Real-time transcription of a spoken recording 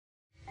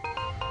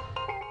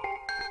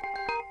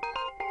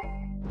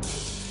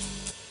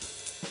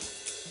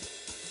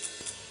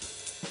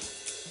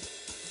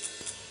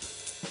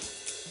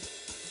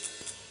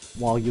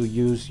while you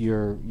use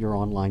your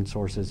online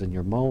sources and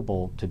your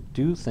mobile to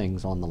do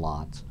things on the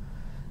lots,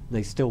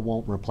 they still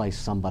won't replace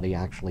somebody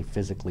actually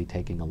physically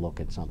taking a look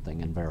at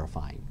something and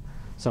verifying.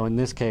 So in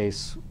this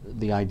case,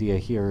 the idea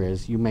here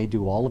is you may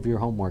do all of your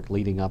homework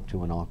leading up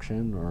to an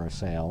auction or a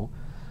sale,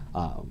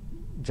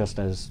 just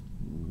as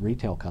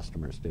retail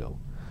customers do.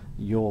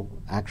 You'll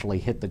actually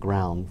hit the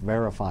ground,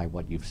 verify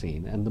what you've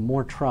seen, and the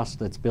more trust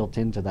that's built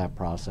into that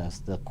process,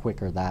 the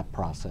quicker that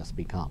process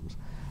becomes.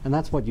 And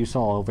that's what you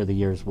saw over the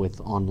years with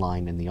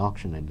online in the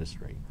auction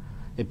industry.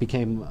 It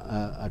became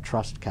a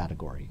trust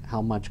category.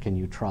 How much can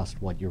you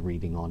trust what you're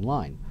reading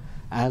online?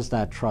 As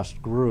that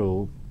trust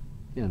grew,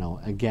 you know,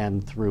 again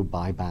through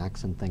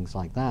buybacks and things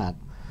like that,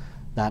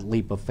 that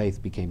leap of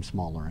faith became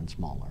smaller and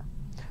smaller.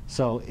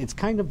 So it's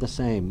kind of the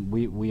same.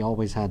 We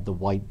always had the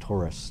white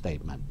Taurus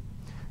statement.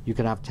 You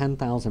could have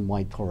 10,000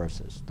 white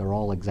Tauruses. They're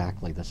all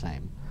exactly the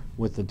same,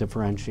 with the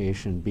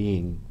differentiation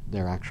being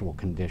their actual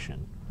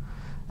condition.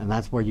 And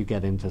that's where you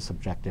get into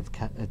subjective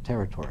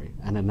territory.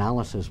 An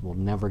analysis will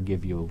never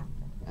give you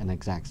an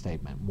exact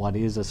statement. What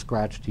is a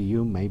scratch to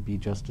you may be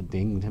just a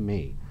ding to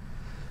me.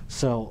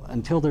 So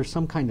until there's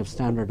some kind of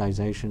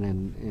standardization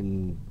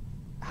in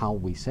how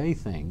we say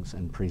things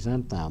and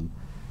present them,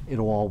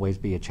 it'll always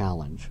be a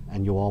challenge,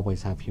 and you'll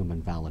always have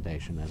human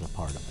validation as a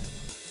part of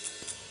it.